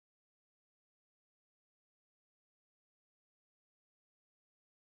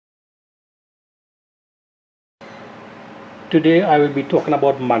Today I will be talking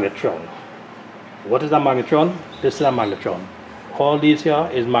about magnetron. What is a magnetron? This is a magnetron. All these here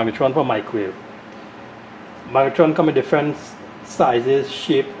is magnetron for microwave. Magnetron come in different sizes,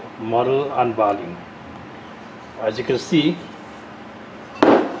 shape, model and value. As you can see,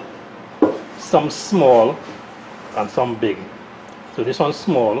 some small and some big. So this one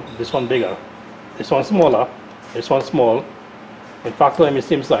small, this one bigger, this one smaller, this one small. In fact, they're the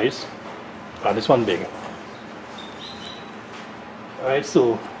same size, and this one big. Alright,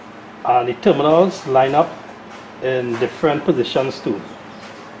 so the terminals line up in different positions too.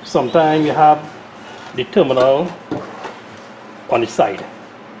 Sometimes you have the terminal on the side,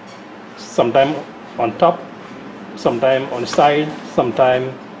 sometimes on top, sometimes on the side,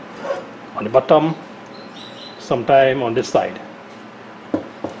 sometimes on the bottom, sometimes on this side.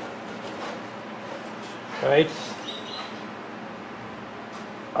 Right?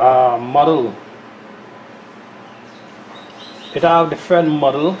 Model. It have different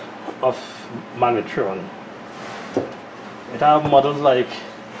model of magnetron. It have models like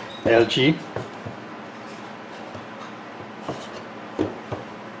LG,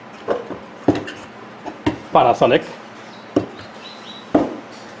 Panasonic,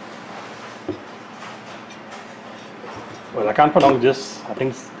 well, I can't pronounce this. I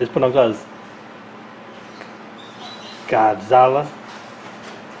think it's pronounced as Gazal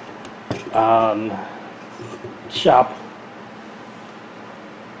and Sharp,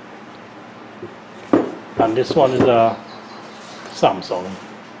 and this one is a Samsung.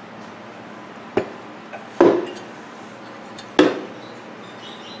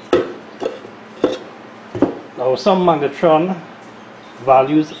 Now some magnetron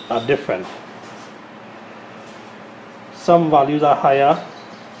values are different. Some values are higher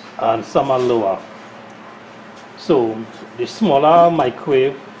and some are lower. So the smaller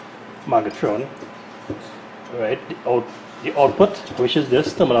microwave magnetron, right, the output, which is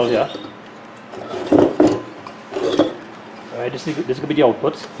this terminal here, right, this could be the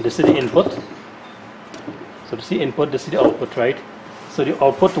output, this is the input. So this is the input, this is the output, right? So the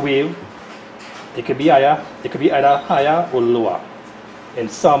output wave, it could be higher, it could be either higher or lower in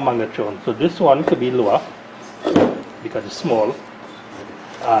some magnetron. So this one could be lower because it's small,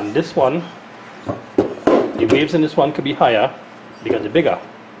 and this one, the waves in this one could be higher because it's bigger.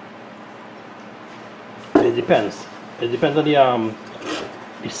 It depends. It depends on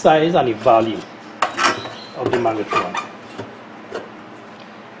the size and the value of the magnetron.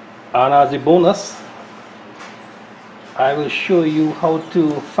 And as a bonus, I will show you how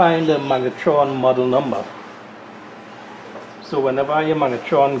to find the magnetron model number. So whenever your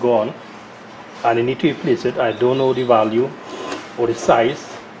magnetron gone and you need to replace it, I don't know the value or the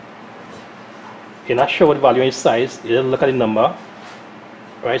size, you're not sure what the value and size, you just look at the number,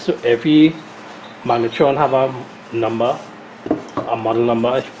 right? So every magnetron have a number, a model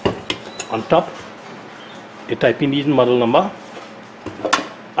number on top. You type in the model number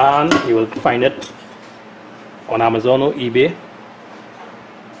and you will find it on Amazon or eBay.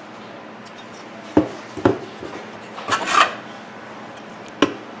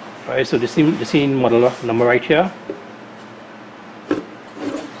 Right, so this is the model number right here.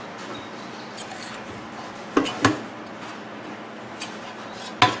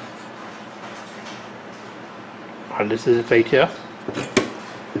 And this is it right here.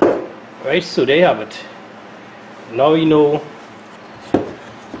 Right, so there you have it. Now you know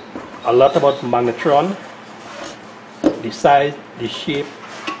a lot about magnetron, the size, the shape,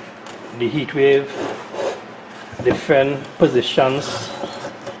 the heat wave, different positions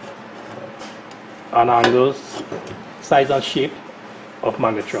and angles, size and shape of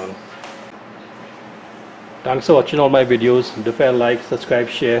magnetron. Thanks for watching all my videos. Don't forget to like, subscribe,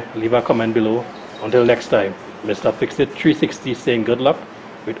 share, leave a comment below. Until next time, Mr. Fix It 360 saying good luck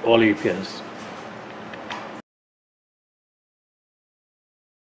with all your repairs.